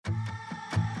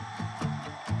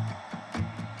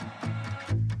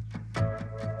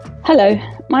Hello,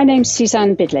 my name's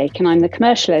Suzanne Bidlake and I'm the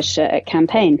Commercial Editor at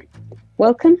Campaign.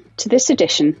 Welcome to this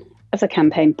edition of the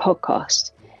Campaign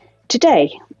podcast.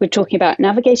 Today, we're talking about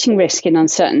navigating risk in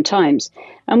uncertain times,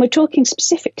 and we're talking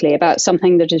specifically about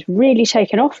something that has really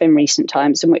taken off in recent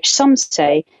times and which some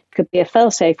say could be a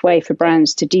fail-safe way for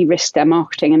brands to de-risk their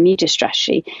marketing and media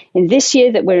strategy in this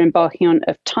year that we're embarking on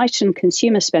of tightened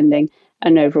consumer spending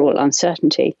and overall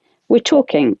uncertainty. We're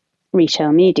talking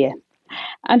retail media.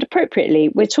 And appropriately,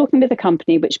 we're talking with a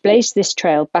company which blazed this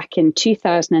trail back in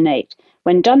 2008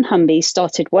 when dunnhumby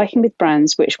started working with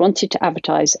brands which wanted to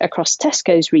advertise across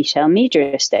Tesco's retail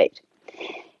media estate.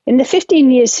 In the 15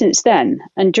 years since then,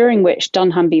 and during which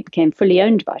dunnhumby became fully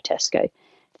owned by Tesco,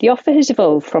 the offer has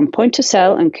evolved from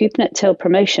point-of-sale and coupon-at-till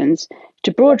promotions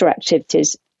to broader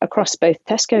activities across both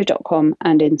Tesco.com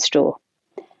and in-store.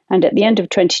 And at the end of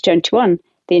 2021,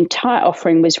 the entire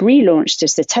offering was relaunched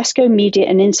as the Tesco Media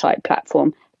and Insight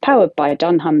platform, powered by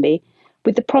dunnhumby,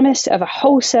 with the promise of a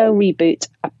wholesale reboot,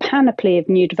 a panoply of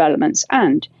new developments,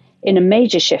 and, in a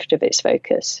major shift of its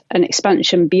focus, an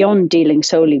expansion beyond dealing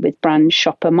solely with brand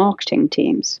shopper marketing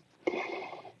teams.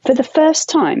 For the first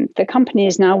time, the company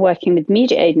is now working with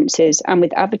media agencies and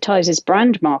with advertisers'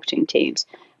 brand marketing teams,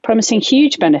 promising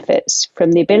huge benefits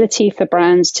from the ability for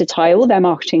brands to tie all their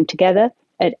marketing together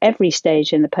at every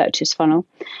stage in the purchase funnel,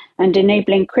 and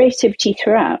enabling creativity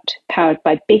throughout, powered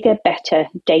by bigger, better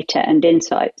data and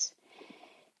insights.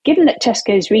 Given that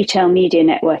Tesco's retail media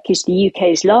network is the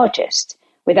UK's largest,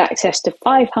 with access to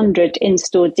 500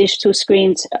 in-store digital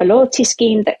screens, a loyalty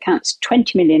scheme that counts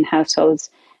 20 million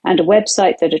households, and a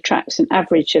website that attracts an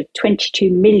average of 22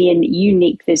 million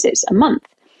unique visits a month,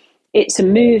 it's a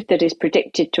move that is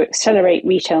predicted to accelerate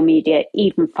retail media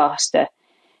even faster,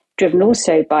 driven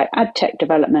also by ad tech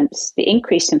developments, the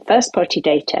increase in first-party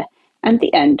data, and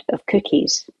the end of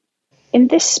cookies. In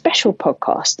this special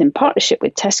podcast, in partnership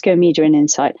with Tesco Media and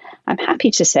Insight, I'm happy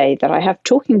to say that I have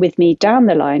talking with me down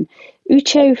the line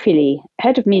Uche Ofili,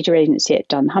 Head of Media Agency at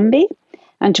dunnhumby,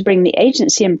 and to bring the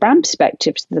agency and brand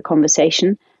perspectives to the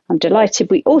conversation, I'm delighted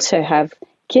we also have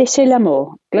Kiese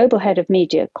Lamour, Global Head of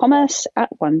Media Commerce at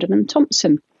Wunderman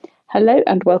Thompson. Hello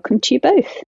and welcome to you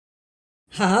both.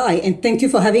 Hi, and thank you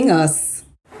for having us.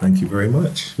 Thank you very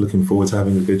much. Looking forward to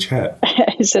having a good chat.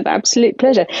 It's an absolute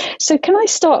pleasure. So can I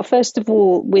start first of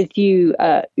all with you,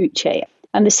 Uche,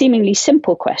 and the seemingly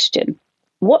simple question,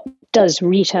 what does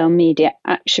retail media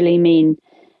actually mean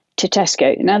to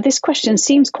Tesco? Now, this question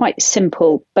seems quite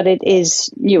simple, but it is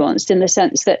nuanced in the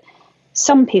sense that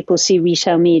some people see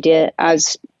retail media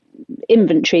as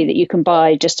inventory that you can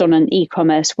buy just on an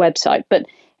e-commerce website, but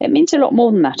it means a lot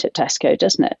more than that at Tesco,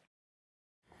 doesn't it?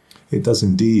 It does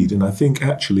indeed. And I think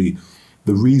actually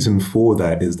the reason for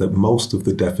that is that most of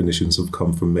the definitions have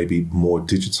come from maybe more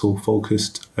digital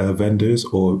focused vendors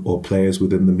or players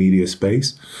within the media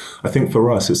space. I think for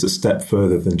us, it's a step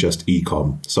further than just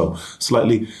e-com. So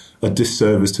slightly a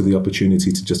disservice to the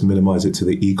opportunity to just minimize it to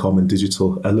the e-com and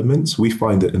digital elements. We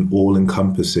find it an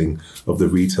all-encompassing of the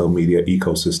retail media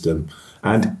ecosystem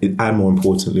and more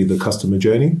importantly, the customer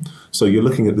journey. So you're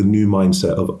looking at the new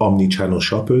mindset of omni-channel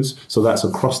shoppers. So that's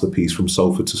across the piece from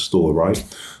sofa to store, right?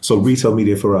 So retail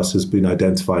media for us has been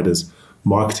identified as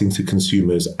marketing to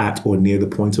consumers at or near the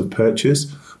point of purchase,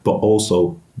 but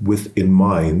also with in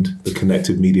mind the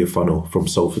connected media funnel from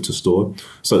sofa to store.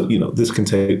 So, this can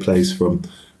take place from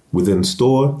within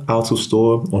store, out of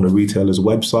store, on a retailer's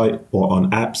website, or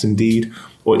on apps indeed,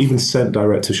 or even sent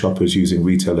direct to shoppers using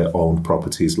retailer-owned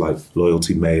properties like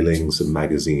loyalty mailings and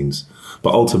magazines.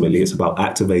 But ultimately, it's about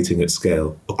activating at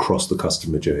scale across the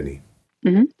customer journey.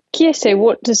 Mm-hmm. Kiese,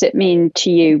 what does it mean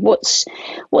to you? What's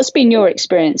been your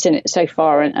experience in it so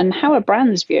far, and how are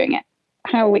brands viewing it?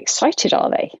 How excited are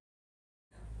they?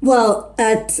 Well,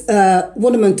 at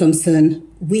Wunderman Thompson,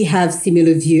 we have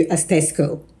similar view as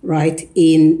Tesco, right?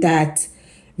 In that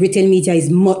retail media is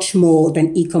much more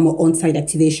than e-com or on-site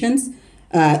activations.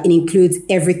 It includes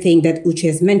everything that Uche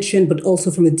has mentioned, but also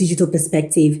from a digital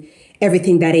perspective,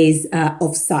 everything that is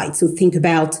off-site. So think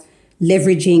about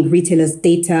leveraging retailers'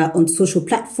 data on social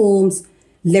platforms,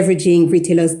 leveraging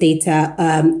retailers' data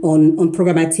on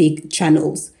programmatic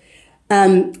channels.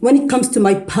 When it comes to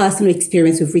my personal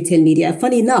experience with retail media,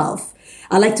 funny enough,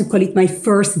 I like to call it my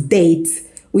first date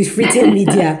with retail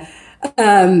media.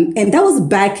 And that was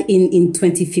back in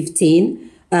 2015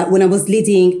 when I was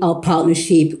leading our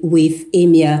partnership with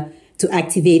EMEA to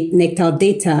activate Nectar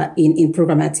data in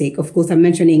programmatic. Of course, I'm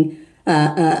mentioning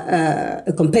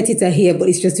a competitor here, but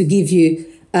it's just to give you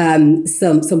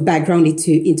some background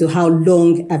into how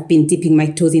long I've been dipping my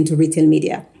toes into retail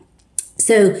media.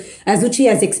 So as Uche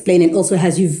has explained, and also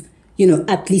as you've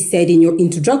aptly said in your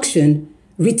introduction,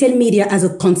 retail media as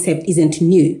a concept isn't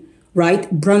new, right?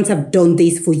 Brands have done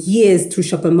this for years through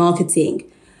shopper marketing.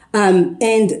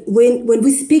 And when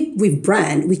we speak with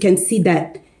brand, we can see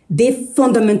that they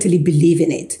fundamentally believe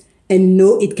in it and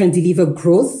know it can deliver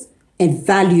growth and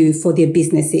value for their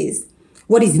businesses.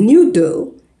 What is new,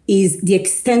 though, is the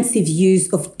extensive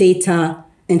use of data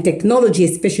and technology,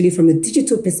 especially from a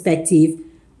digital perspective,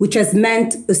 which has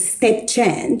meant a step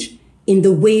change in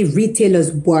the way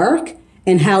retailers work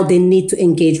and how they need to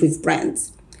engage with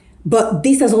brands. But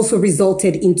this has also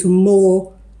resulted into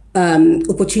more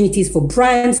opportunities for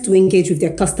brands to engage with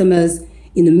their customers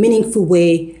in a meaningful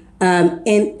way.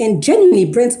 And genuinely,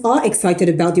 brands are excited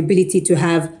about the ability to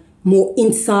have more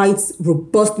insights,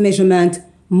 robust measurement,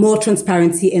 more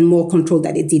transparency, and more control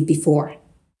than they did before.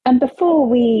 And before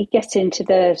we get into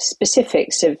the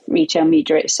specifics of retail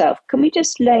media itself, can we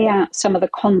just lay out some of the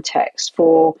context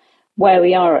for where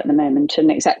we are at the moment and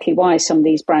exactly why some of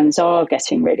these brands are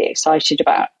getting really excited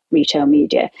about retail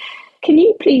media? Can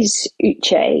you please,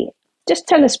 Uche, just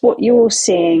tell us what you're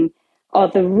seeing are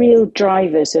the real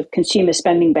drivers of consumer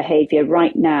spending behavior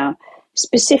right now,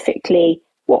 specifically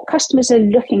what customers are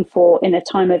looking for in a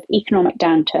time of economic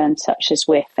downturn such as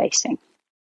we're facing?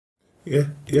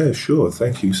 Yeah, sure.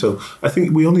 Thank you. So I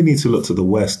think we only need to look to the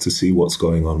West to see what's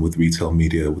going on with retail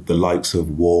media, with the likes of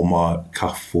Walmart,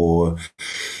 Carrefour,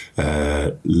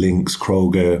 Lynx,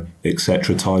 Kroger,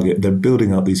 etc., Target. They're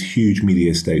building out these huge media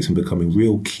estates and becoming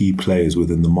real key players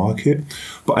within the market.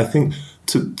 But I think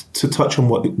to touch on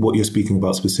what you're speaking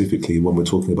about specifically when we're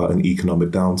talking about an economic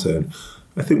downturn,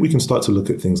 I think we can start to look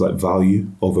at things like value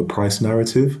over price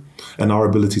narrative and our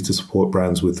ability to support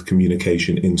brands with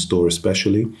communication in store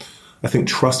especially. I think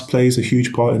trust plays a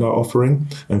huge part in our offering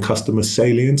and customer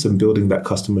salience and building that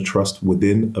customer trust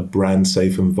within a brand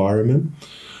safe environment.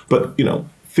 But,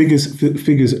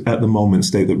 figures at the moment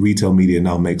state that retail media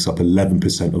now makes up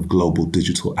 11% of global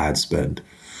digital ad spend.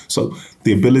 So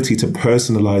the ability to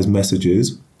personalize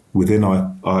messages within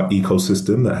our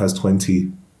ecosystem that has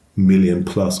 20 million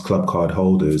plus club card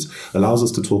holders allows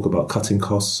us to talk about cutting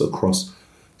costs across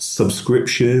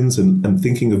subscriptions and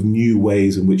thinking of new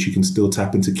ways in which you can still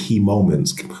tap into key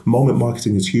moments. Moment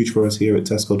marketing is huge for us here at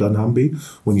Tesco Dunnhumby.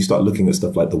 When you start looking at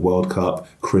stuff like the World Cup,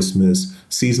 Christmas,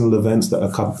 seasonal events that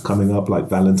are coming up like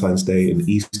Valentine's Day and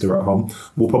Easter at home,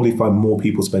 we'll probably find more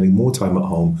people spending more time at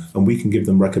home, and we can give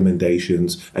them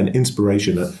recommendations and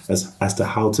inspiration as to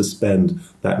how to spend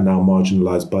that now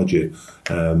marginalized budget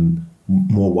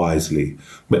more wisely.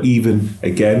 But even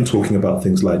again, talking about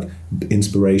things like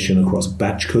inspiration across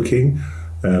batch cooking,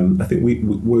 I think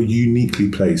we're uniquely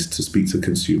placed to speak to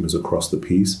consumers across the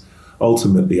piece.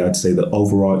 Ultimately, I'd say the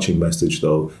overarching message,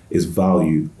 though, is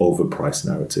value over price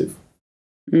narrative.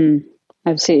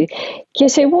 Absolutely. Okay,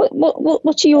 so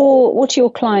what are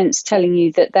your clients telling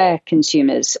you that their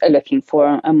consumers are looking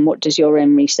for, and what does your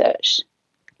own research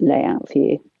lay out for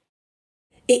you?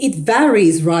 It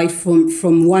varies, right,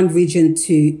 from one region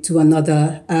to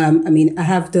another. I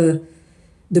have the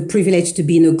privilege to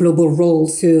be in a global role,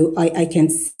 so I can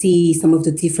see some of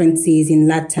the differences in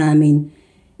LATAM,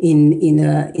 in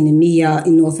EMEA,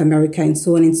 in North America, and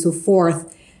so on and so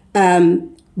forth.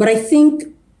 But I think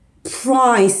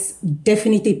price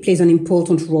definitely plays an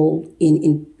important role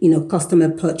in customer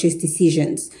purchase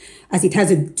decisions, as it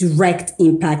has a direct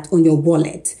impact on your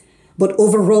wallet. But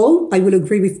overall, I will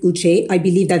agree with Uche. I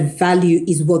believe that value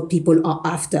is what people are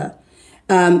after.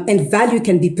 And value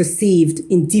can be perceived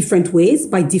in different ways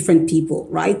by different people,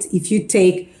 right? If you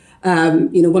take,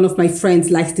 one of my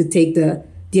friends likes to take the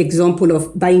example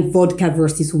of buying vodka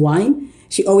versus wine.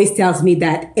 She always tells me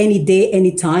that any day,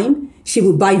 any time, she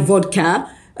will buy vodka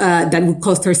that would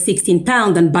cost her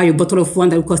 £16 and buy a bottle of wine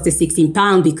that would cost her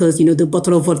 £16 because, the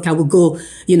bottle of vodka will go,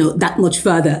 that much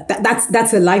further.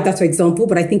 That's a life, that's an example,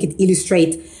 but I think it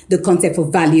illustrates the concept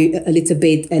of value a little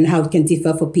bit and how it can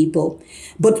differ for people.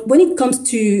 But when it comes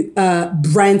to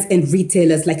brands and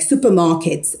retailers like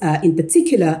supermarkets in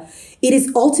particular, it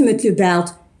is ultimately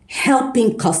about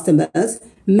helping customers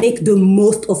make the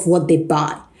most of what they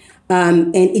buy.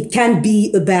 And it can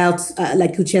be about,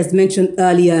 like Uche has mentioned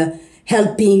earlier,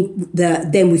 helping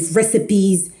them with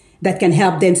recipes that can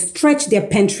help them stretch their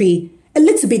pantry a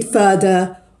little bit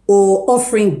further, or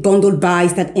offering bundle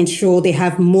buys that ensure they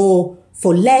have more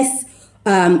for less,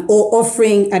 or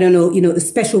offering, a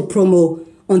special promo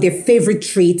on their favorite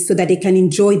treats so that they can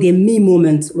enjoy their me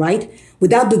moment, right?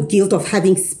 Without the guilt of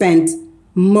having spent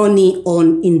money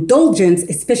on indulgence,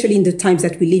 especially in the times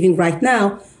that we're living right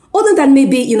now, other than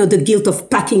maybe, the guilt of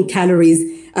packing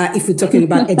calories if we're talking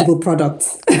about edible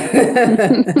products.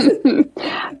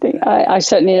 think I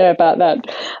certainly know about that.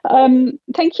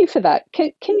 Thank you for that.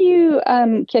 Can you,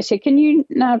 Kezia, can you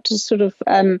now just sort of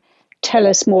tell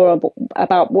us more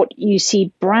about what you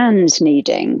see brands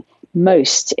needing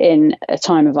most in a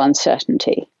time of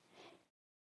uncertainty?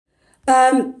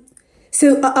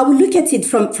 So I will look at it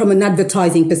from an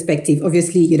advertising perspective.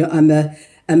 Obviously, I'm a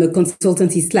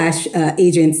consultancy /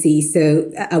 agency,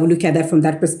 so I will look at that from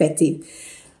that perspective.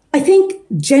 I think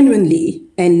genuinely,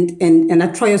 and I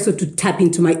try also to tap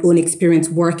into my own experience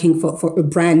working for a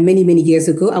brand many, many years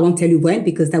ago. I won't tell you when,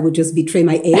 because that would just betray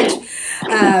my age.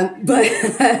 But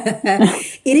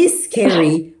it is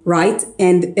scary, right?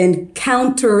 And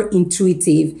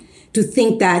counterintuitive to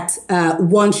think that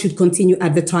one should continue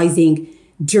advertising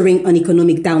during an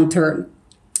economic downturn.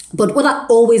 But what I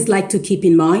always like to keep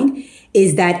in mind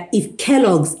is that if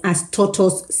Kellogg's has taught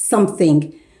us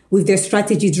something with their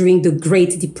strategy during the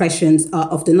Great Depressions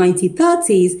of the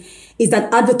 1930s, is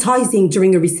that advertising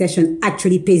during a recession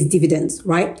actually pays dividends,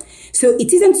 right? So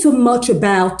it isn't so much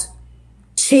about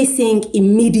chasing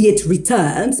immediate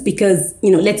returns because,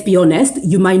 let's be honest,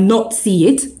 you might not see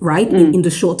it, right, in the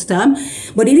short term,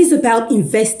 but it is about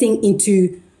investing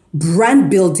into brand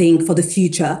building for the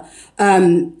future,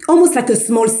 almost like a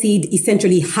small seed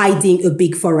essentially hiding a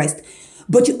big forest.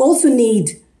 But you also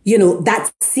need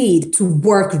that seed to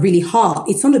work really hard.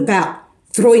 It's not about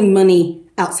throwing money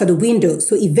outside the window.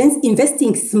 So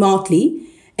investing smartly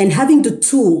and having the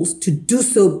tools to do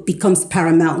so becomes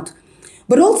paramount.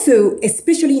 But also,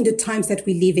 especially in the times that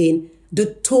we live in,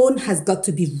 the tone has got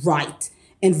to be right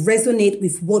and resonate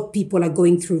with what people are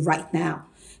going through right now.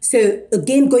 So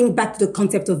again, going back to the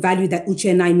concept of value that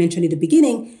Uche and I mentioned at the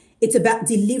beginning, it's about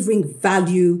delivering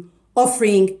value,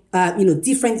 offering,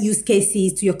 different use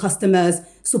cases to your customers,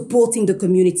 supporting the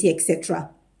community, etc.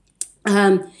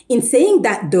 In saying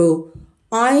that, though,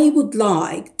 I would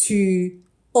like to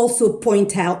also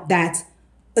point out that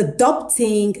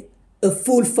adopting a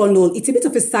full funnel, it's a bit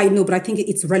of a side note, but I think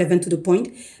it's relevant to the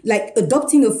point. Like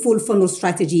adopting a full funnel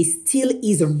strategy still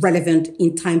is relevant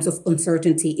in times of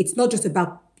uncertainty. It's not just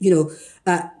about,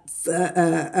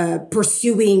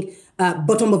 pursuing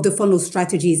bottom of the funnel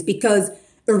strategies, because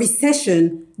a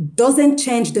recession doesn't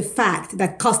change the fact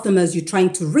that customers you're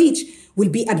trying to reach will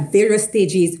be at various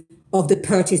stages of the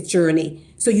purchase journey.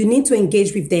 So you need to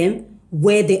engage with them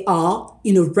where they are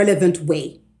in a relevant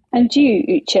way. And you,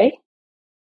 Uche?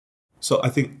 So I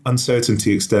think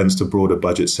uncertainty extends to broader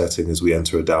budget setting as we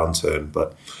enter a downturn,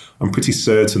 but I'm pretty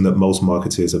certain that most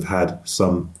marketers have had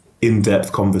some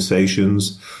in-depth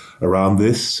conversations around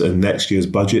this and next year's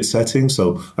budget setting.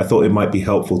 So I thought it might be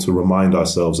helpful to remind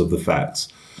ourselves of the facts.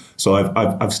 So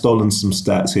I've stolen some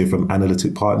stats here from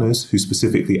Analytic Partners, who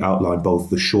specifically outline both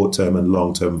the short-term and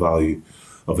long-term value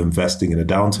of investing in a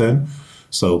downturn.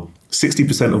 So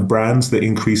 60% of brands that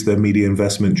increased their media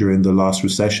investment during the last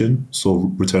recession saw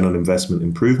return on investment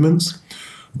improvements.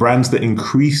 Brands that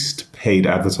increased paid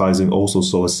advertising also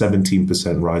saw a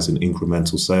 17% rise in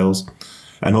incremental sales.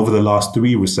 And over the last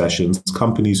 3 recessions,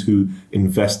 companies who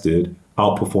invested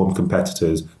outperformed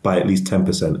competitors by at least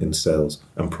 10% in sales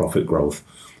and profit growth.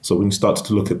 So when you start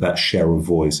to look at that share of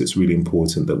voice, it's really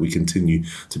important that we continue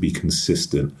to be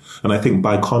consistent. And I think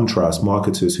by contrast,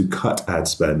 marketers who cut ad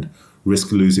spend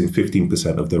risk losing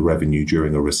 15% of their revenue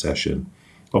during a recession.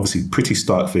 Obviously, pretty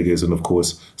stark figures, and of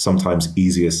course, sometimes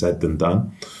easier said than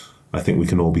done. I think we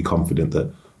can all be confident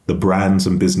that the brands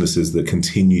and businesses that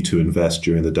continue to invest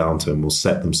during the downturn will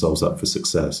set themselves up for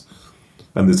success.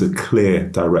 And there's a clear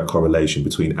direct correlation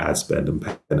between ad spend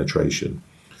and penetration.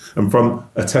 And from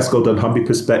a Tesco dunnhumby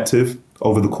perspective,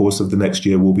 over the course of the next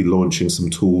year, we'll be launching some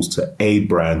tools to aid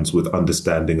brands with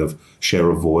understanding of share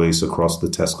of voice across the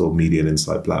Tesco Media and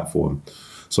Insight platform.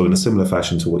 So in a similar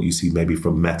fashion to what you see maybe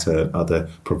from Meta and other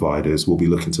providers, we'll be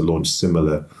looking to launch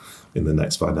similar in the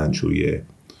next financial year.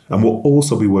 And we'll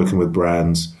also be working with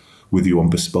brands with you on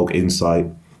bespoke insight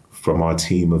from our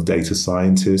team of data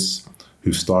scientists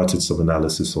who've started some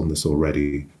analysis on this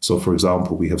already. So, for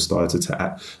example, we have started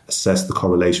to assess the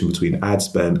correlation between ad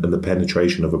spend and the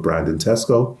penetration of a brand in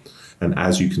Tesco. And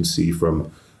as you can see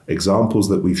from examples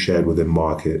that we've shared within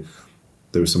market,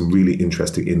 there is some really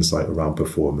interesting insight around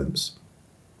performance.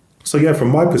 So yeah,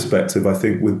 from my perspective, I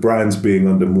think with brands being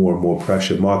under more and more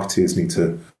pressure, marketers need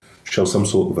to show some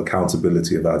sort of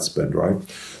accountability of ad spend, right?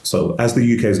 So as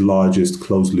the UK's largest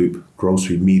closed-loop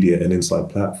grocery media and insight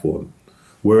platform,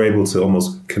 we're able to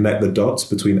almost connect the dots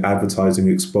between advertising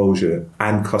exposure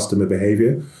and customer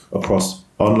behavior across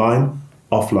online,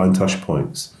 offline touch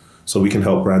points. So we can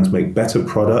help brands make better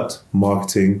product,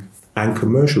 marketing, and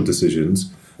commercial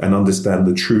decisions and understand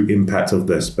the true impact of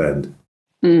their spend.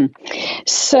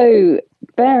 So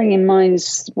bearing in mind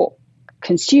what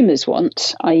consumers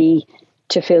want, i.e.,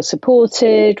 to feel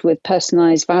supported with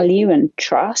personalised value and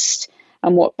trust,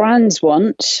 and what brands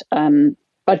want,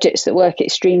 budgets that work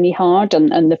extremely hard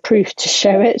and the proof to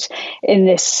show it in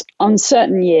this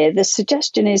uncertain year, the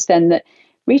suggestion is then that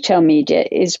retail media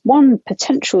is one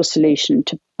potential solution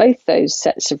to both those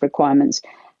sets of requirements.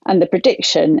 And the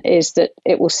prediction is that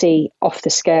it will see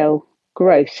off-the-scale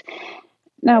growth.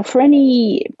 Now, for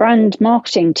any brand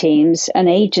marketing teams and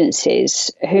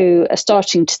agencies who are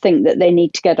starting to think that they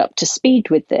need to get up to speed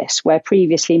with this, where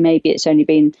previously maybe it's only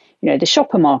been, the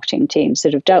shopper marketing teams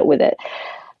that have dealt with it,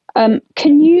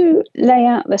 can you lay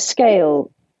out the scale,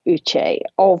 Uche,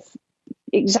 of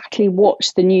exactly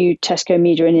what the new Tesco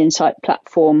Media and Insight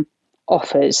platform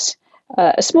offers?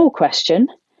 A small question.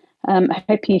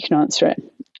 Hoping you can answer it.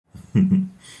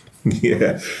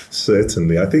 Yeah,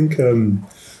 certainly. I think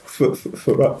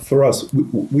for us,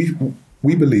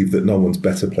 we believe that no one's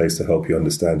better placed to help you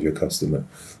understand your customer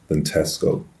than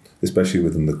Tesco, especially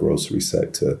within the grocery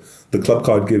sector. The Club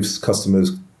Card gives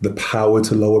customers the power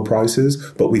to lower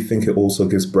prices, but we think it also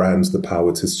gives brands the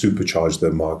power to supercharge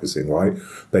their marketing, right?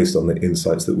 Based on the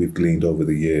insights that we've gleaned over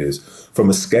the years. From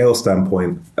a scale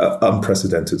standpoint,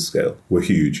 unprecedented scale. We're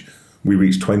huge. We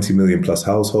reach 20 million plus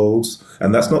households,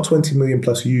 and that's not 20 million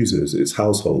plus users, it's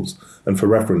households. And for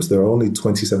reference, there are only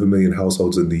 27 million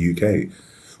households in the UK,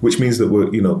 which means that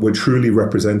we're truly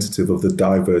representative of the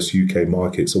diverse UK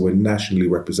market. So we're nationally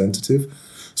representative.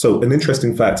 So an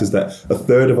interesting fact is that a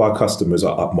third of our customers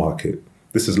are upmarket.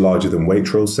 This is larger than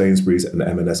Waitrose, Sainsbury's and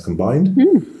M&S combined.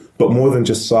 But more than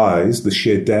just size, the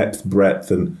sheer depth, breadth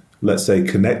and, let's say,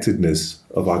 connectedness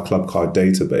of our Club Card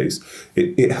database,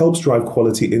 it helps drive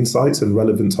quality insights and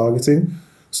relevant targeting.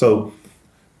 So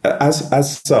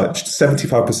as such,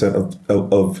 75%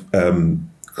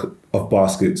 of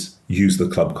baskets use the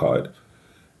Club Card.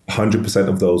 100%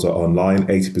 of those are online,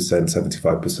 80%,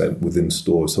 75% within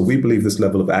stores. So we believe this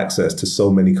level of access to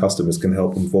so many customers can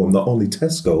help inform not only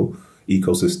Tesco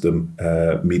ecosystem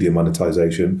media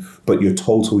monetization, but your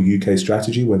total UK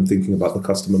strategy when thinking about the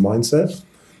customer mindset.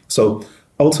 So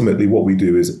ultimately what we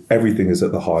do is everything is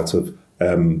at the heart of,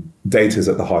 data is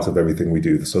at the heart of everything we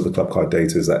do. So the Club Card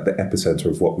data is at the epicenter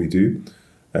of what we do.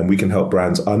 And we can help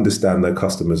brands understand their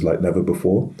customers like never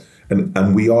before.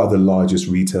 And we are the largest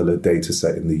retailer data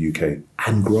set in the UK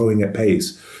and growing at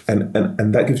pace. And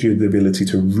that gives you the ability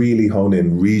to really hone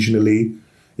in regionally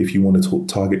if you want to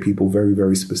target people very,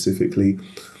 very specifically.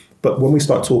 But when we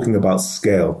start talking about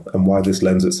scale and why this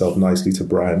lends itself nicely to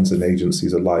brands and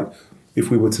agencies alike, if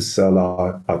we were to sell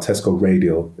our Tesco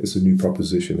Radio, it's a new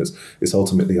proposition. It's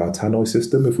ultimately our Tannoy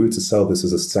system. If we were to sell this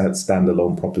as a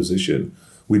standalone proposition,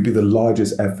 we'd be the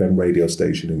largest FM radio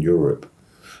station in Europe.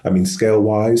 I mean,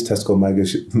 scale-wise, Tesco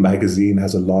magazine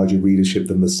has a larger readership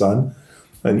than The Sun.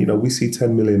 And, we see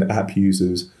 10 million app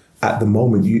users at the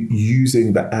moment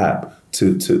using the app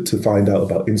to find out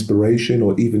about inspiration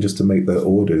or even just to make their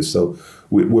orders. So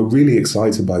we're really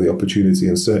excited by the opportunity.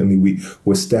 And certainly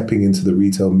we're stepping into the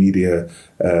retail media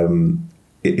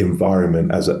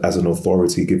environment as an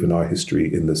authority, given our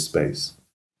history in this space.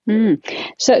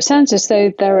 So it sounds as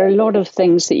though there are a lot of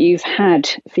things that you've had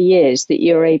for years that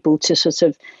you're able to sort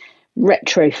of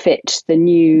retrofit the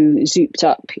new zooped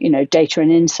up, data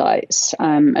and insights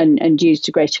and use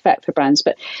to great effect for brands.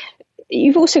 But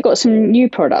you've also got some new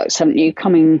products, haven't you,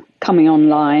 coming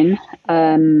online?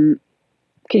 Can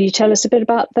you tell us a bit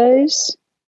about those?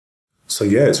 So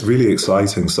yeah, it's really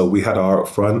exciting. So we had our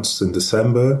upfronts in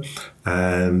December,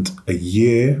 and a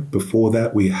year before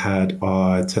that, we had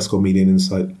our Tesco Media and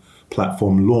Insight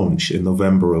platform launch in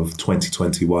November of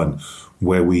 2021,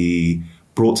 where we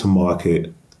brought to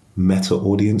market meta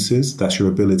audiences. That's your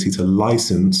ability to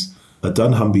license a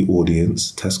dunnhumby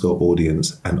audience, Tesco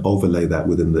audience, and overlay that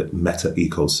within the meta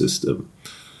ecosystem.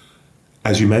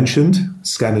 As you mentioned,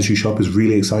 Scan as you shop is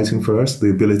really exciting for us.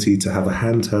 The ability to have a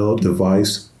handheld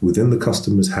device within the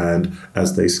customer's hand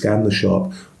as they scan the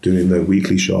shop, doing their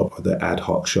weekly shop or their ad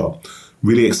hoc shop.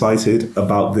 Really excited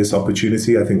about this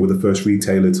opportunity. I think we're the first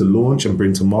retailer to launch and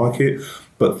bring to market,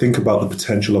 but think about the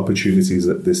potential opportunities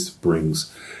that this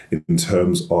brings in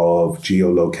terms of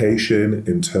geolocation,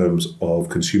 in terms of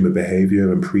consumer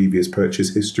behavior and previous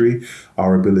purchase history,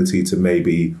 our ability to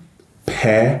maybe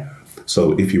pair.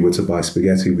 So if you were to buy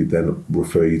spaghetti, we'd then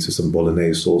refer you to some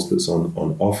bolognese sauce that's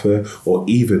on offer, or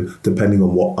even depending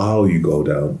on what aisle you go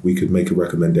down, we could make a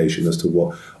recommendation as to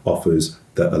what offers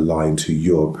that align to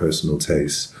your personal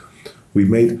tastes. We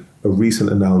made a recent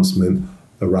announcement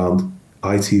around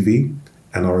ITV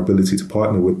and our ability to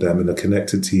partner with them in a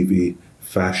connected TV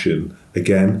fashion.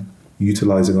 Again,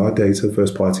 utilizing our data,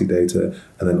 first party data,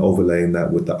 and then overlaying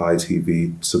that with the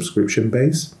ITV subscription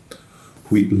base.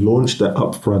 We launched the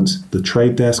upfront, the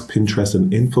Trade Desk, Pinterest,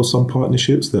 and InfoSum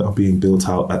partnerships that are being built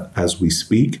out as we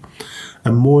speak.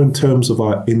 And more in terms of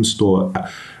our in-store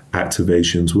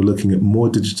activations, we're looking at more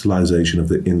digitalization of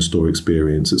the in-store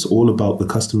experience. It's all about the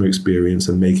customer experience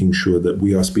and making sure that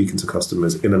we are speaking to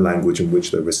customers in a language in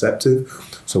which they're receptive.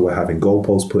 So we're having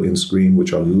goalposts put in screen,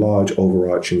 which are large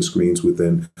overarching screens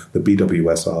within the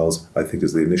BWS aisles, I think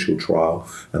is the initial trial,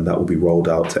 and that will be rolled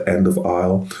out to end of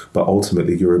aisle. But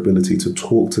ultimately, your ability to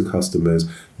talk to customers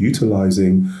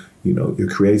utilizing your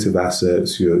creative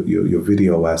assets, your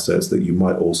video assets that you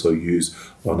might also use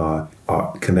on our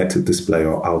connected display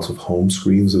or out of home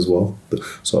screens as well.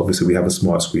 So obviously we have a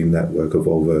smart screen network of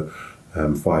over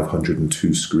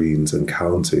 502 screens and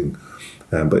counting.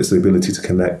 But it's the ability to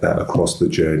connect that across the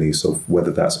journey. So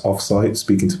whether that's off-site,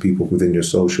 speaking to people within your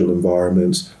social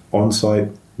environments,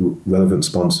 on-site, relevant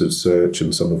sponsored search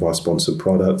and some of our sponsored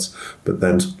products, but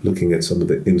then looking at some of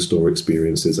the in-store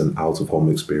experiences and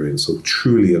out-of-home experience. So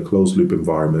truly a closed-loop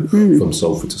environment from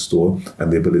sofa to store,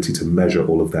 and the ability to measure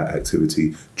all of that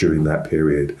activity during that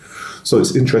period. So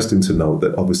it's interesting to note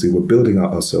that obviously we're building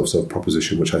out our self-serve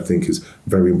proposition, which I think is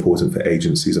very important for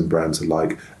agencies and brands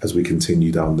alike as we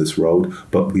continue down this road.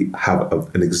 But we have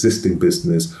an existing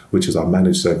business, which is our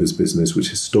managed service business, which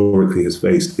historically has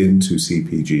faced into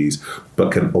CPGs,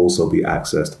 but can also be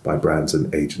accessed by brands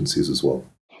and agencies as well.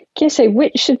 Kiese,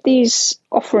 which of these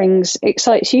offerings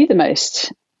excites you the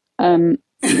most?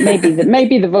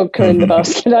 Maybe the vodka in the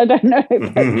basket. I don't know.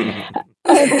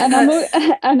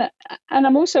 And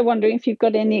I'm also wondering if you've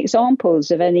got any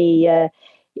examples of any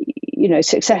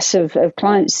success of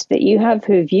clients that you have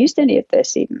who have used any of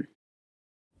this even.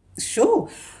 Sure.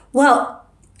 Well,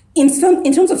 in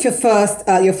terms of your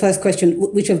first question,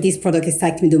 which of these products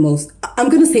excites me the most? I'm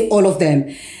going to say all of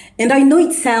them. And I know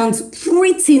it sounds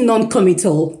pretty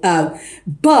non-committal,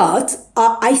 but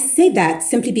I say that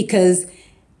simply because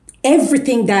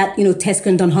everything that Tesco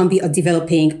and dunnhumby are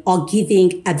developing are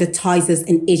giving advertisers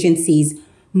and agencies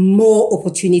more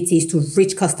opportunities to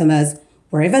reach customers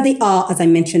wherever they are, as I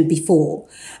mentioned before.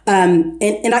 And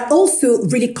I also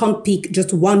really can't pick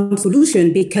just one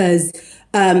solution because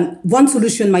one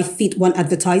solution might fit one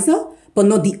advertiser, but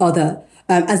not the other.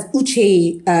 As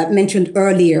Uche mentioned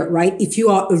earlier, right? If you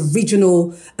are a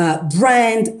regional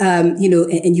brand, and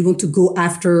you want to go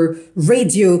after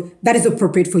radio, that is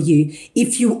appropriate for you.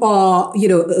 If you are,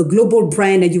 a global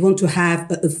brand and you want to have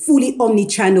a fully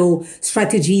omni-channel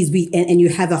strategies and you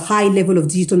have a high level of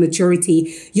digital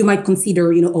maturity, you might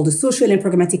consider, all the social and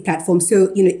programmatic platforms.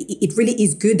 So, it really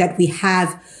is good that we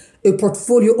have a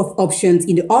portfolio of options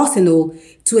in the arsenal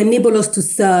to enable us to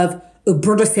serve a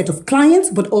broader set of clients,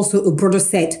 but also a broader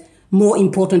set, more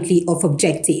importantly, of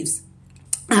objectives.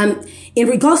 In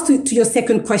regards to your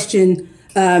second question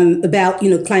about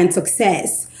client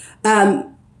success,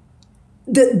 one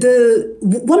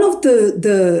of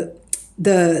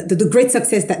the great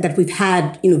success that we've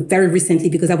had very recently,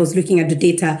 because I was looking at the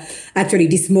data actually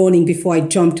this morning before I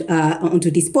jumped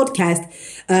onto this podcast,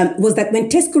 was that when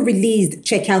Tesco released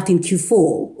checkout in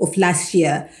Q4 of last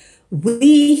year,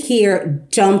 we here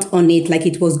jumped on it like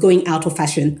it was going out of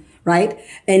fashion, right?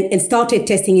 And started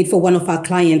testing it for one of our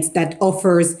clients that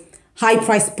offers high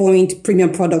price point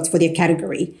premium products for their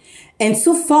category. And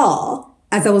so far,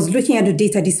 as I was looking at the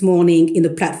data this morning in the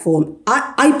platform,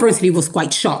 I personally was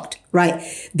quite shocked, right?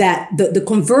 That the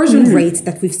conversion rate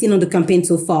that we've seen on the campaign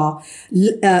so far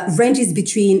ranges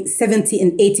between 70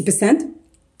 and 80%.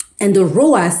 And the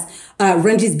ROAS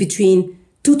ranges between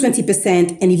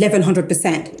 220% and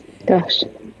 1100%. Gosh.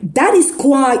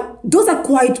 Those are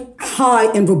quite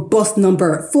high and robust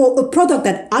number for a product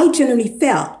that I genuinely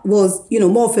felt was,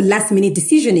 more of a last minute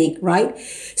decisioning, right?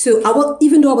 So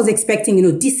even though I was expecting,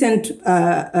 decent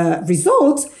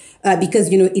results, because,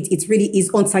 it really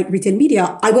is on-site retail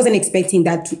media, I wasn't expecting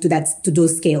that to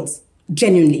those scales,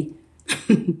 genuinely.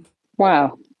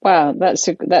 Wow. That's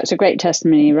a great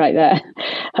testimony right there.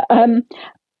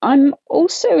 I'm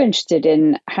also interested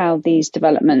in how these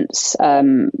developments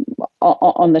on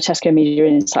the Tesco Media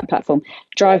Insight platform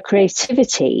drive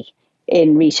creativity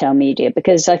in retail media,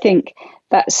 because I think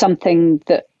that's something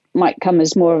that might come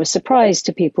as more of a surprise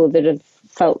to people that have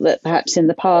felt that perhaps in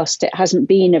the past it hasn't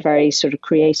been a very sort of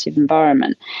creative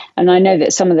environment. And I know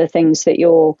that some of the things that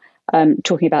you're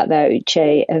talking about there,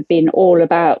 Uche, have been all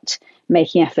about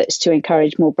making efforts to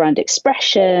encourage more brand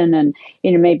expression and,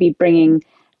 maybe bringing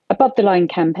above the line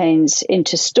campaigns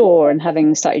into store and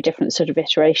having slightly different sort of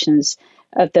iterations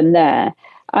of them there.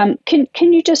 Can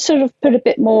you just sort of put a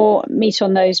bit more meat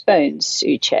on those bones,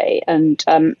 Uche? And,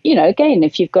 again,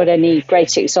 if you've got any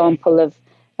great example of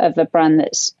a brand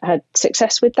that's had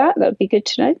success with that would be good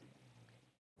to know.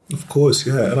 Of course,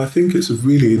 yeah. And I think it's a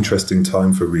really interesting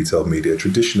time for retail media.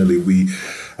 Traditionally, we,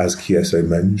 as Kiese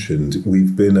mentioned,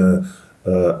 we've been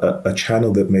a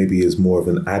channel that maybe is more of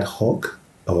an ad hoc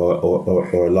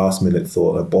or a last minute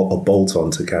thought, a bolt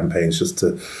on to campaigns, just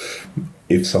to,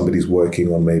 if somebody's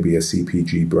working on maybe a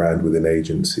CPG brand with an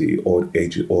agency or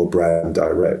brand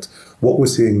direct. What we're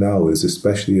seeing now is,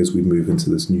 especially as we move into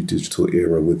this new digital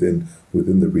era within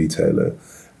the retailer,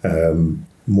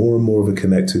 more and more of a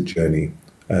connected journey.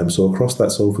 So across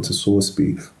that sofa to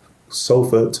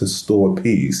store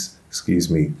piece,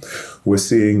 we're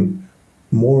seeing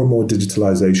more and more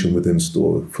digitalization within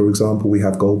store. For example, we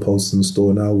have goalposts in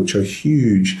store now, which are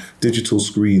huge digital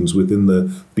screens within the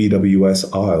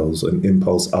BWS aisles and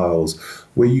Impulse aisles,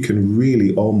 where you can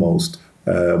really almost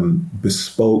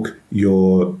bespoke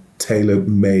your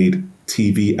tailor-made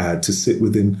TV ad to sit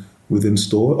within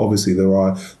store. Obviously, there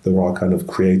are kind of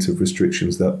creative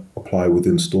restrictions that apply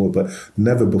within store, but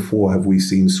never before have we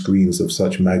seen screens of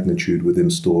such magnitude within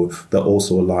store that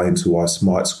also align to our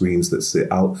smart screens that sit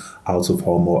out of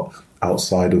home or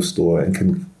outside of store and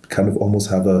can kind of almost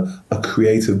have a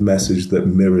creative message that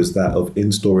mirrors that of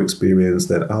in-store experience,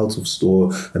 then out of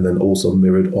store, and then also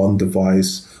mirrored on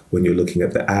device when you're looking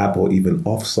at the app or even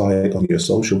offsite on your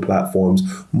social platforms.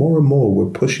 More and more, we're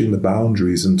pushing the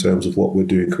boundaries in terms of what we're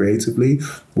doing creatively.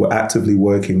 We're actively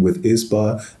working with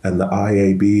ISBA and the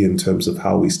IAB in terms of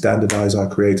how we standardize our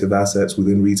creative assets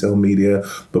within retail media,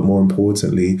 but more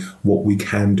importantly, what we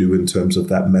can do in terms of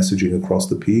that messaging across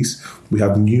the piece. We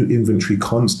have new inventory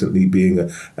constantly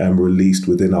being released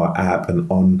within our app and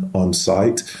on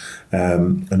site.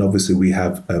 And obviously we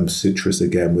have Citrus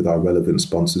again with our relevant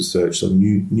sponsored search. So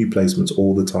new placements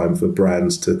all the time for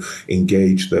brands to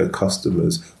engage their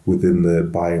customers within the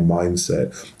buying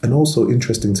mindset. And also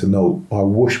interesting to note, our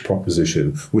Whoosh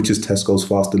proposition, which is Tesco's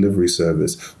fast delivery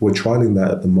service. We're trialing that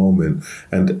at the moment,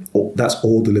 and that's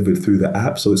all delivered through the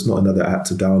app. So it's not another app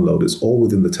to download. It's all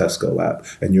within the Tesco app,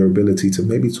 and your ability to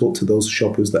maybe talk to those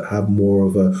shoppers that have more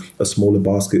of a smaller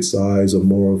basket size or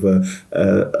more of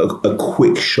a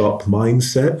quick shop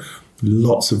mindset.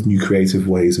 Lots of new creative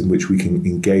ways in which we can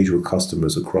engage with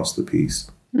customers across the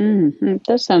piece. It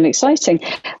does sound exciting.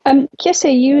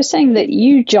 Kiese, you were saying that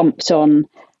you jumped on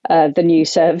the new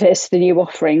service, the new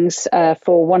offerings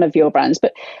for one of your brands,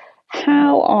 but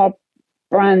how are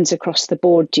brands across the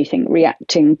board, do you think,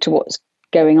 reacting to what's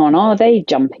going on? Are they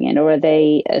jumping in, or are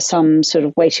they some sort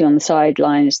of waiting on the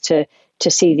sidelines to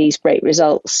see these great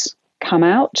results come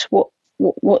out?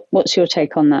 What's your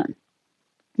take on that?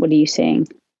 What are you seeing?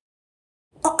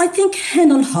 I think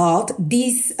hand on heart,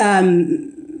 these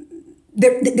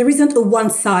there isn't a one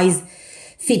size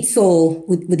fits all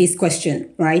with this question,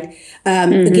 right?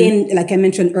 Again, like I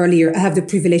mentioned earlier, I have the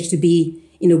privilege to be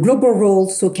in a global role,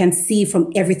 so can see from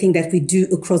everything that we do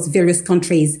across various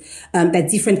countries that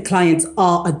different clients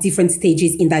are at different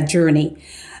stages in that journey.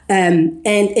 And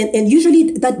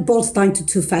usually that boils down to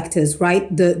two factors, right?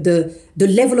 The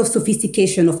level of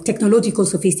sophistication, of technological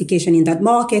sophistication in that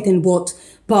market and what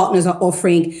partners are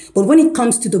offering. But when it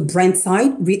comes to the brand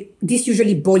side, this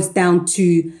usually boils down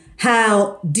to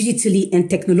how digitally and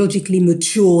technologically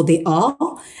mature they are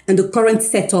and the current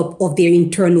setup of their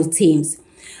internal teams.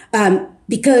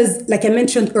 Because like I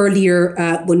mentioned earlier,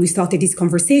 when we started this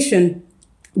conversation,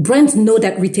 brands know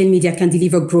that retail media can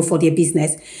deliver growth for their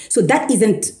business. So that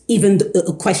isn't even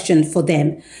a question for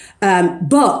them.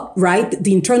 But, right,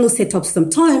 the internal setup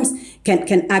sometimes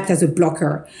can act as a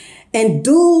blocker. And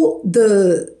though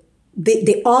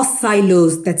there are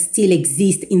silos that still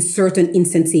exist in certain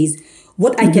instances,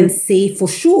 what I can say for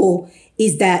sure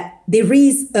is that there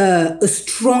is a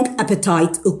strong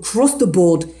appetite across the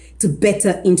board to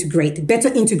better integrate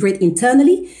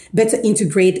internally, better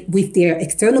integrate with their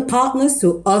external partners,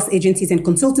 so us, agencies and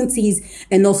consultancies,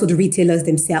 and also the retailers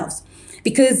themselves.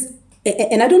 Because,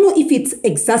 and I don't know if it's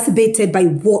exacerbated by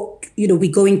what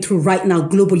we're going through right now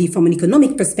globally from an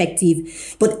economic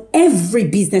perspective, but every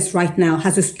business right now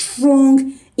has a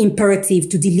strong imperative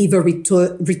to deliver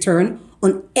return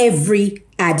on every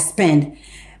ad spend.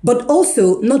 But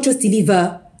also not just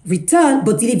deliver return,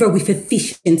 but deliver with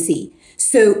efficiency.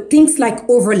 So things like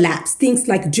overlaps, things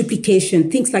like duplication,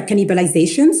 things like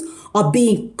cannibalizations are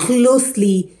being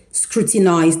closely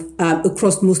scrutinized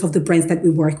across most of the brands that we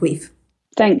work with.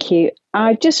 Thank you.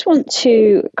 I just want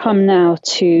to come now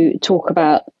to talk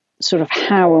about sort of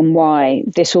how and why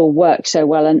this all works so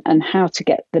well and how to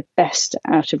get the best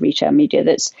out of retail media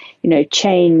that's,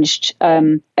 changed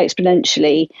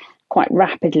exponentially quite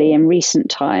rapidly in recent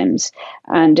times.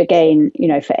 And again,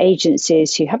 for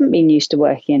agencies who haven't been used to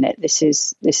working in it, this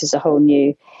is a whole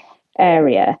new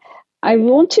area. I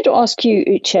wanted to ask you,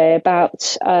 Uche,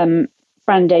 about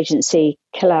brand agency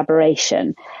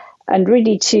collaboration, and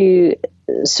really to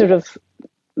sort of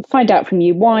find out from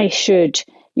you, why should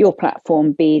your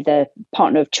platform be the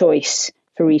partner of choice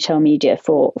for retail media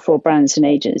for brands and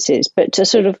agencies, but to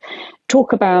sort of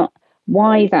talk about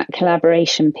why that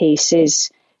collaboration piece is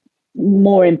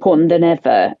more important than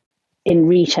ever in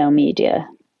retail media.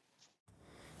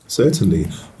 Certainly.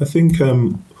 I think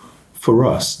for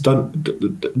us,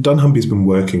 dunnhumby's been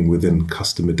working within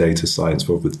customer data science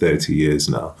for over 30 years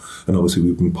now. And obviously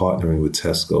we've been partnering with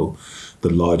Tesco, the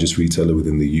largest retailer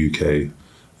within the UK,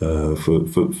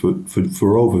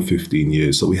 for over 15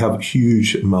 years. So we have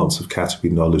huge amounts of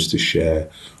category knowledge to share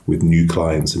with new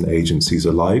clients and agencies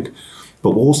alike.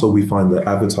 But also we find that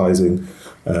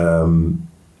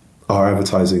our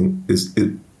advertising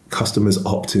customers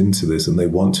opt into this and they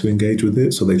want to engage with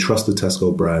it. So they trust the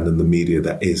Tesco brand and the media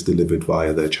that is delivered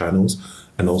via their channels.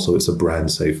 And also it's a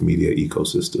brand safe media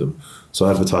ecosystem. So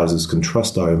advertisers can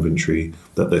trust our inventory,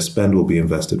 that their spend will be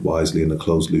invested wisely in a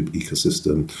closed loop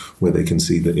ecosystem where they can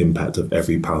see the impact of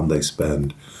every pound they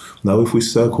spend. Now, if we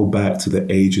circle back to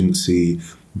the agency,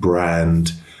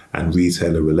 brand, and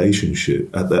retailer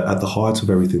relationship, at the heart of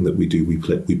everything that we do, we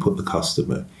put the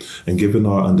customer. And given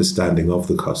our understanding of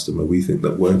the customer, we think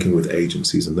that working with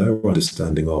agencies and their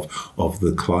understanding of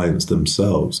the clients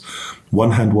themselves,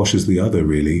 one hand washes the other,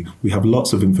 really. We have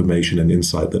lots of information and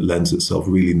insight that lends itself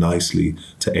really nicely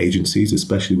to agencies,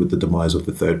 especially with the demise of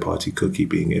the third-party cookie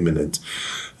being imminent.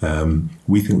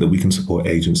 We think that we can support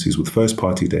agencies with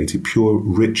first-party data, pure,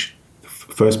 rich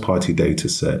first-party data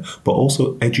set, but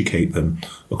also educate them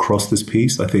across this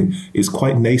piece. I think it's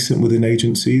quite nascent within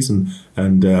agencies, and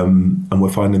we're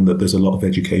finding that there's a lot of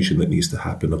education that needs to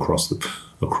happen across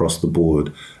the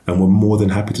board. And we're more than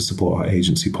happy to support our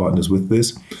agency partners with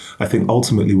this. I think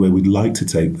ultimately where we'd like to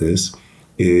take this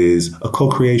is a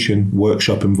co-creation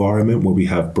workshop environment where we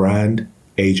have brand,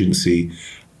 agency,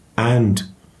 and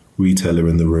retailer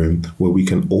in the room, where we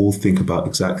can all think about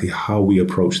exactly how we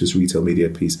approach this retail media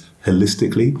piece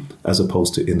holistically, as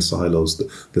opposed to in silos,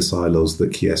 the silos that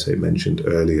Kiese mentioned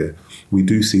earlier. We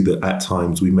do see that at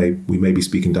times we may be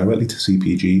speaking directly to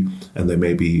CPG, and there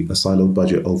may be a siloed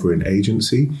budget over in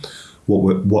agency.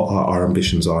 What our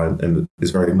ambitions are, and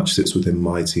this very much sits within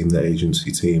my team, the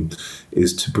agency team,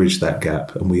 is to bridge that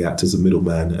gap, and we act as a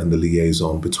middleman and the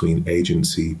liaison between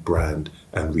agency, brand,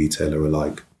 and retailer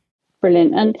alike.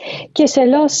 Brilliant. And Kiese,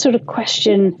 last sort of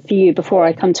question for you before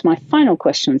I come to my final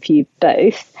question for you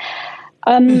both.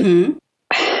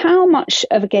 How much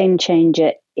of a game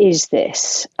changer is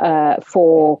this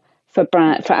for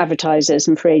advertisers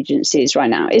and for agencies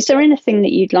right now? Is there anything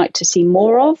that you'd like to see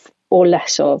more of or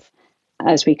less of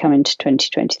as we come into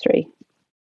 2023?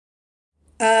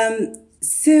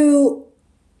 So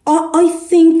I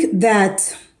think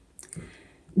that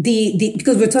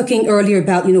because we're talking earlier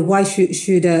about why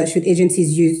should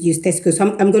agencies use Tesco,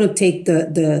 so I'm going to take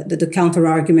the counter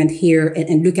argument here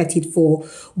and look at it for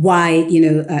why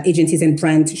agencies and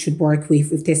brands should work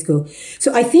with Tesco.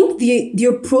 So I think the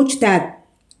approach that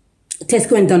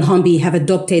Tesco and dunnhumby have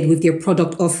adopted with their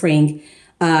product offering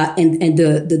and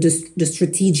the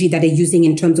strategy that they're using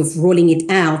in terms of rolling it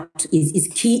out is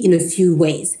key in a few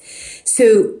ways.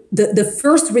 So the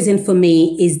first reason for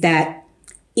me is that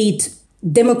it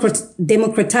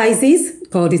democratizes.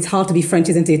 God, it's hard to be French,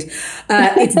 isn't it?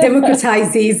 It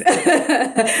democratizes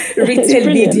retail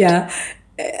media,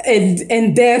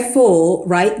 and therefore,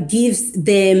 right, gives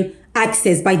them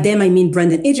access. By them, I mean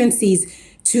brand and agencies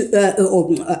to,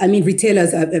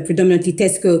 retailers, predominantly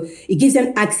Tesco. It gives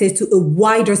them access to a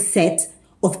wider set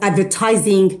of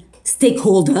advertising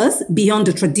stakeholders beyond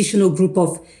the traditional group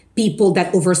of people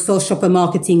that oversaw shopper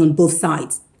marketing on both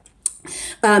sides.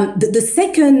 The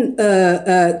second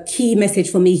key message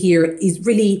for me here is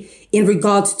really in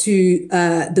regards to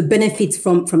the benefits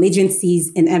from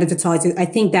agencies and advertisers. I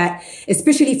think that,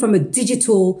 especially from a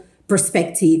digital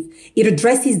perspective, it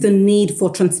addresses the need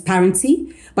for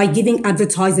transparency by giving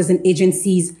advertisers and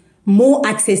agencies more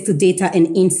access to data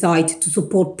and insight to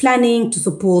support planning, to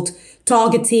support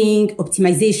targeting,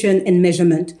 optimization, and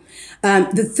measurement.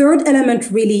 The third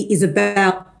element really is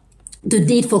about the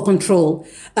need for control,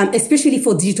 especially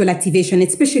for digital activation,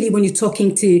 especially when you're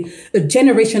talking to a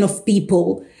generation of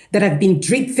people that have been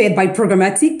drip-fed by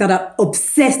programmatic, that are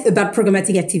obsessed about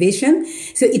programmatic activation.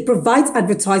 So it provides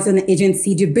advertisers and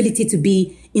agency the ability to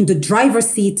be in the driver's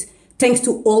seat, thanks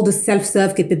to all the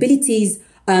self-serve capabilities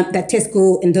that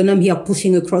Tesco and dunnhumby are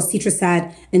pushing across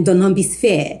CitrusAd and dunnhumby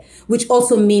Sphere, which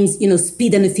also means,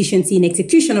 speed and efficiency in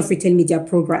execution of retail media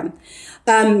program.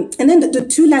 And then the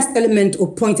two last element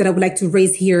or point that I would like to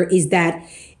raise here is that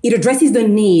it addresses the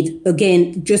need,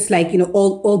 again, just like,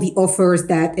 all the offers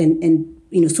that and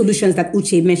solutions that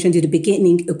Uche mentioned at the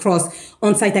beginning across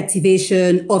on-site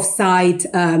activation, off-site,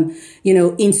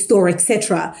 in-store,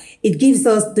 etc. It gives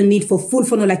us the need for full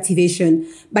funnel activation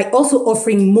by also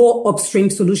offering more upstream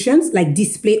solutions like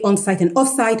display on-site and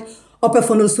off-site, upper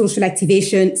funnel social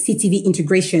activation, CTV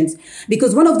integrations.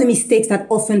 Because one of the mistakes that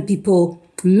often people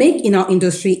make in our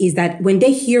industry is that when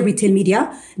they hear retail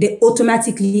media, they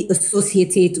automatically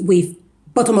associate it with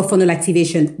bottom of funnel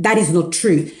activation. That is not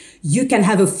true. You can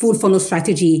have a full funnel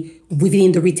strategy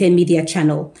within the retail media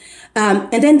channel.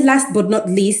 And then last but not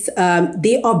least,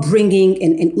 they are bringing,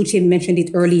 and Uche mentioned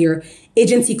it earlier,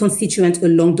 agency constituents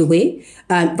along the way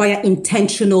via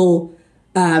intentional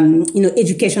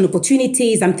education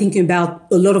opportunities. I'm thinking about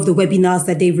a lot of the webinars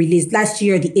that they released last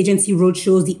year, the agency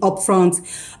roadshows, the upfront.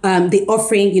 They're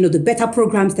offering, the beta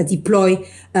programs that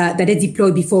they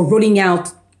deploy before rolling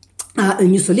out a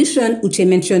new solution. Uche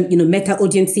mentioned, meta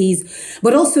audiences,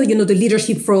 but also, the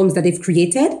leadership forums that they've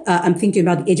created. I'm thinking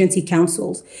about the agency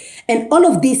councils. And all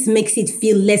of this makes it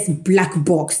feel less black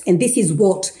box. And this is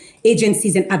what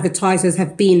agencies and advertisers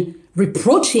have been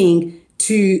reproaching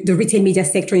to the retail media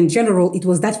sector in general. It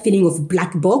was that feeling of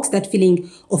black box, that feeling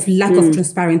of lack of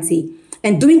transparency.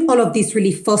 And doing all of this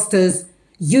really fosters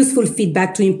useful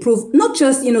feedback to improve not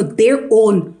just, their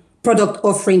own product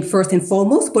offering first and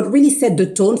foremost, but really set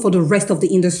the tone for the rest of the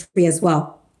industry as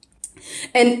well.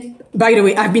 And by the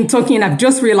way, I've been talking and I'm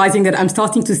just realizing that I'm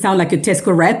starting to sound like a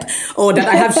Tesco rep, or that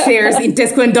I have shares in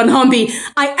Tesco and dunnhumby.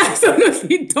 I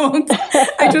absolutely don't.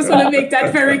 I just want to make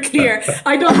that very clear.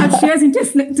 I don't have shares in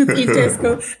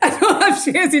Tesco. I don't have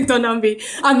shares in dunnhumby.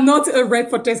 I'm not a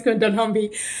rep for Tesco and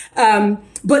dunnhumby.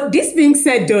 But this being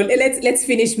said, though, let's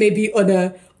finish maybe on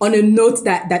a note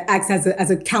that acts as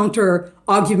a counter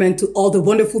argument to all the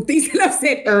wonderful things that I've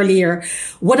said earlier.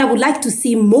 What I would like to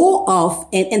see more of,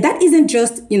 and that isn't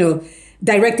just,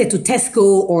 directed to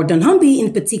Tesco or dunnhumby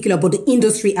in particular, but the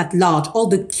industry at large, all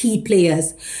the key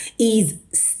players, is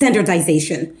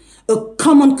standardization, a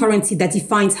common currency that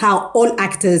defines how all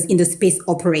actors in the space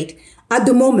operate. At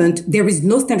the moment, there is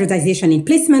no standardization in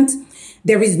placement.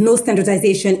 There is no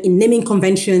standardization in naming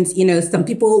conventions. Some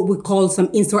people would call some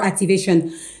in-store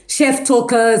activation chef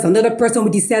talkers. Another person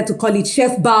would decide to call it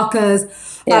chef barkers.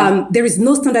 Yeah. There is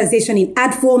no standardization in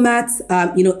ad formats.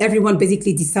 Everyone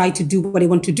basically decides to do what they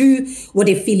want to do, what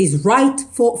they feel is right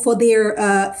for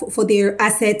their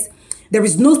assets. There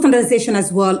is no standardization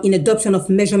as well in adoption of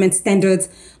measurement standards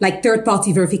like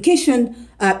third-party verification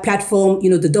platform,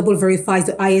 the Double Verifies,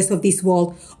 the IS of this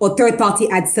world, or third-party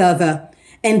ad server.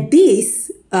 And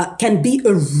this can be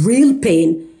a real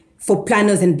pain for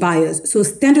planners and buyers. So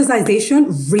standardization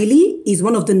really is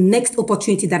one of the next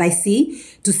opportunity that I see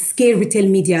to scale retail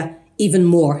media even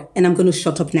more. And I'm going to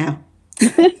shut up now.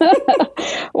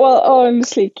 Well,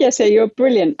 honestly, Kiese, you're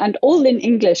brilliant. And all in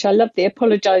English. I love the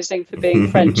apologizing for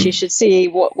being French. You should see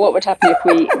what would happen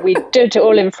if we did it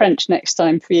all in French next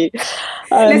time for you.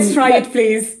 Let's try it,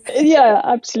 please. Yeah,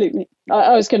 absolutely.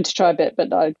 I was going to try a bit,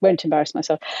 but I won't embarrass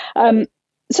myself.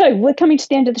 So we're coming to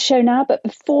the end of the show now, but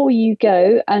before you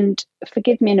go, and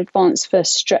forgive me in advance for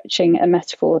stretching a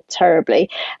metaphor terribly,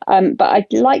 but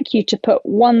I'd like you to put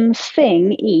one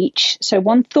thing each, so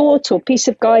one thought or piece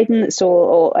of guidance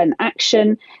or an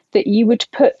action that you would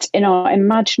put in our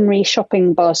imaginary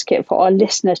shopping basket for our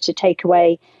listener to take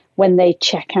away when they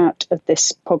check out of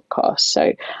this podcast.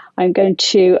 So I'm going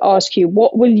to ask you,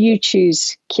 what will you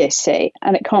choose, Kiese?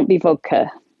 And it can't be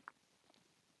vodka.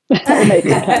 By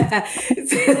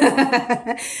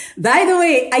the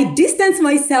way, I distance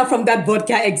myself from that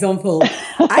vodka example.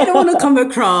 I don't want to come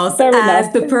across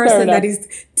as the person that is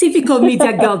typical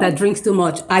media girl that drinks too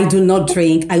much. I do not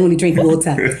drink. I only drink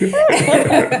water.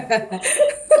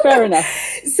 Fair enough.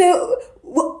 So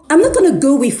I'm not going to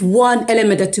go with one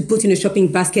element that to put in a shopping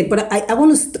basket, but I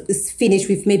want to finish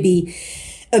with maybe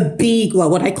a big,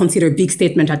 what I consider a big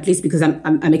statement, at least because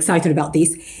I'm excited about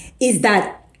this, is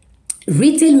that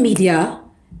retail media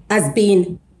has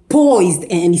been poised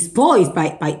and is poised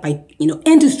by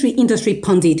industry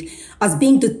pundit as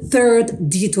being the third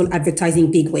digital advertising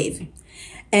big wave.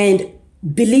 And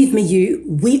believe me,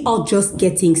 we are just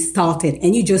getting started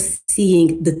and you're just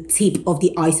seeing the tip of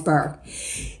the iceberg.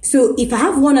 So if I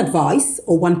have one advice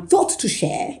or one thought to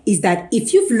share, is that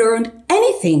if you've learned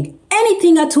anything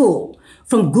at all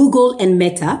from Google and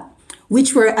Meta,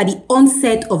 which were at the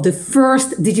onset of the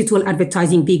first digital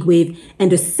advertising big wave and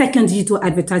the second digital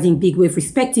advertising big wave,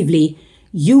 respectively,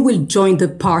 you will join the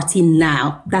party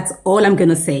now. That's all I'm going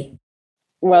to say.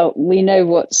 Well, we know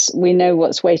what's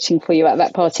waiting for you at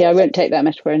that party. I won't take that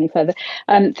metaphor any further.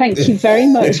 Thank you very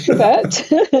much for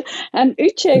that. And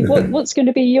Uche, what's going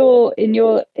to be in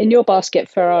your basket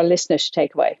for our listeners to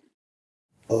take away?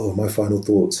 Oh, my final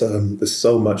thoughts. There's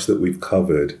so much that we've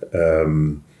covered.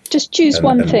 Just choose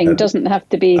one thing. Doesn't have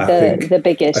to be the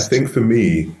biggest. I think for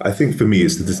me,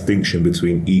 it's the distinction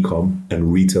between e-com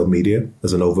and retail media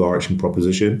as an overarching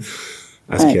proposition.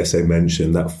 As Kiese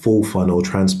mentioned, that full funnel,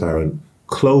 transparent,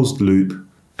 closed loop,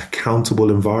 accountable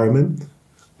environment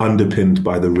underpinned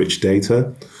by the rich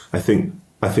data. I think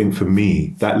for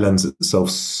me, that lends itself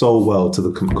so well to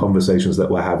the conversations that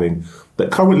we're having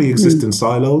that currently exist in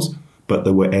silos, but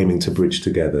that we're aiming to bridge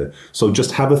together. So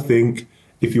just have a think.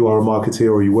 If you are a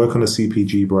marketer or you work on a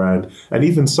CPG brand, and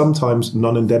even sometimes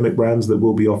non-endemic brands that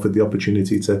will be offered the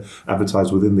opportunity to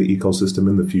advertise within the ecosystem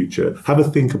in the future, have a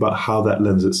think about how that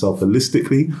lends itself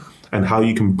holistically and how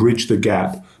you can bridge the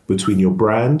gap between your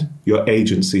brand, your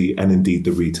agency, and indeed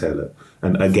the retailer.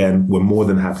 And again, we're more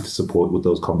than happy to support with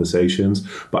those conversations.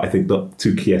 But I think that,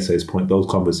 to Kiese's point, those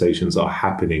conversations are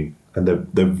happening, and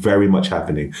they're very much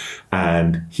happening.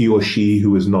 And he or she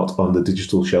who is not on the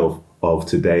digital shelf of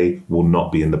today will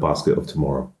not be in the basket of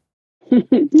tomorrow.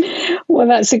 Well,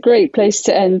 that's a great place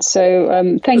to end.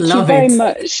 So thank you very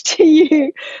much to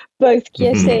you, both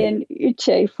Kiese and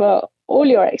Uche, for all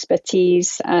your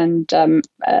expertise and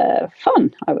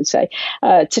fun, I would say,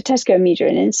 to Tesco Media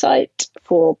and Insight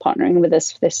for partnering with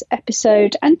us for this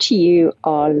episode, and to you,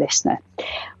 our listener.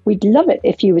 We'd love it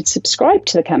if you would subscribe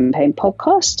to the Campaign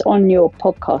podcast on your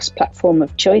podcast platform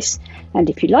of choice. And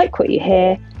if you like what you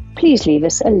hear, please leave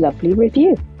us a lovely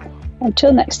review.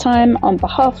 Until next time, on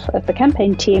behalf of the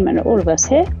Campaign team and all of us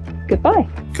here, goodbye.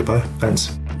 Goodbye. Thanks.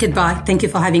 Goodbye. Thank you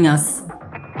for having us.